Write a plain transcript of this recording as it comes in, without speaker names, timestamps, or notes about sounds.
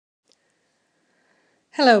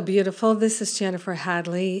Hello, beautiful. This is Jennifer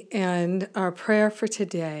Hadley, and our prayer for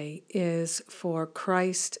today is for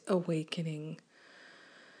Christ awakening.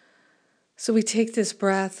 So we take this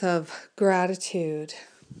breath of gratitude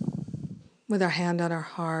with our hand on our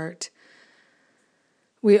heart.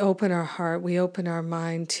 We open our heart, we open our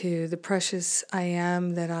mind to the precious I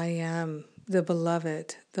am that I am, the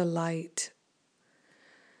beloved, the light.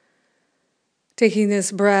 Taking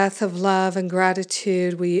this breath of love and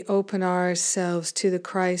gratitude, we open ourselves to the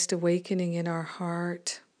Christ awakening in our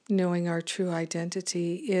heart, knowing our true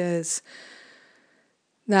identity is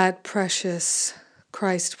that precious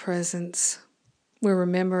Christ presence. We're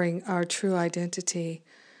remembering our true identity.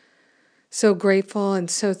 So grateful and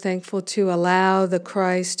so thankful to allow the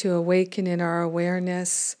Christ to awaken in our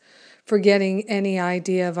awareness, forgetting any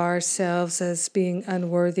idea of ourselves as being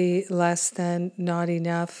unworthy, less than, not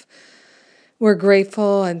enough. We're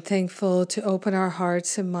grateful and thankful to open our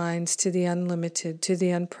hearts and minds to the unlimited, to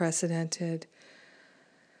the unprecedented.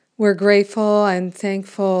 We're grateful and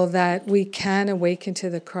thankful that we can awaken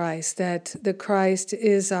to the Christ, that the Christ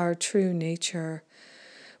is our true nature.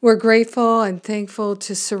 We're grateful and thankful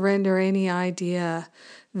to surrender any idea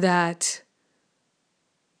that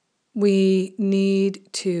we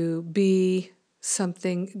need to be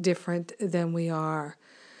something different than we are.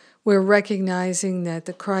 We're recognizing that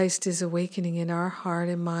the Christ is awakening in our heart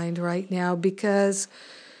and mind right now because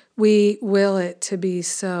we will it to be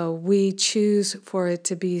so. We choose for it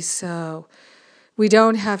to be so. We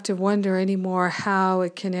don't have to wonder anymore how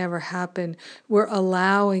it can ever happen. We're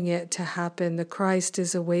allowing it to happen. The Christ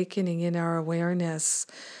is awakening in our awareness.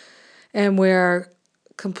 And we're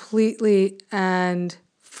completely and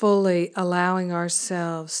fully allowing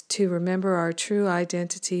ourselves to remember our true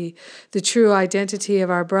identity. The true identity of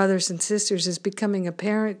our brothers and sisters is becoming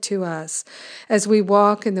apparent to us. As we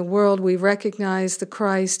walk in the world, we recognize the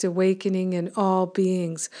Christ awakening in all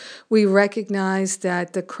beings. We recognize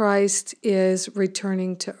that the Christ is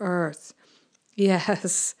returning to earth.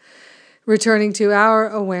 Yes. Returning to our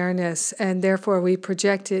awareness, and therefore we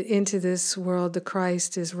project it into this world. The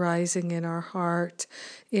Christ is rising in our heart,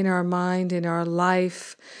 in our mind, in our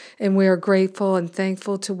life, and we are grateful and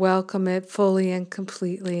thankful to welcome it fully and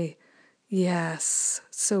completely. Yes,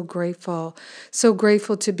 so grateful. So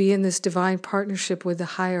grateful to be in this divine partnership with the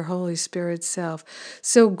higher Holy Spirit self.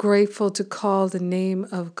 So grateful to call the name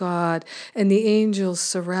of God, and the angels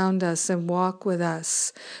surround us and walk with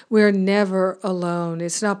us. We're never alone.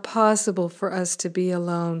 It's not possible for us to be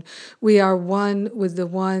alone. We are one with the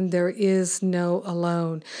one. There is no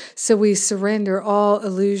alone. So we surrender all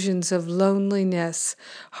illusions of loneliness,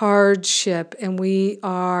 hardship, and we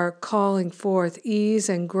are calling forth ease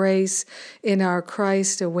and grace in our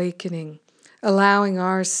Christ awakening, allowing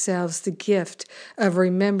ourselves the gift of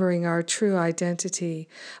remembering our true identity,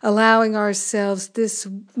 allowing ourselves this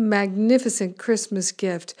magnificent Christmas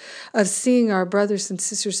gift of seeing our brothers and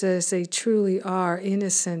sisters as they truly are,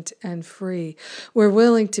 innocent and free. We're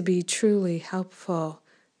willing to be truly helpful,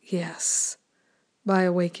 yes, by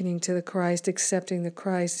awakening to the Christ, accepting the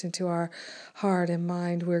Christ into our heart and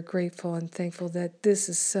mind. We're grateful and thankful that this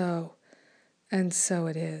is so, and so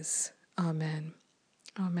it is. Amen.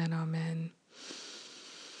 Amen, amen.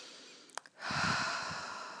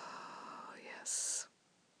 Yes.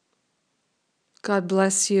 God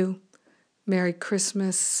bless you. Merry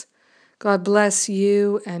Christmas. God bless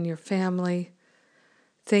you and your family.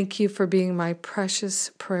 Thank you for being my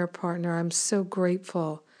precious prayer partner. I'm so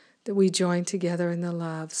grateful that we join together in the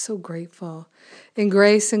love. So grateful. In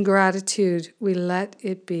grace and gratitude, we let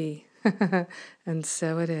it be. And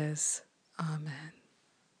so it is. Amen.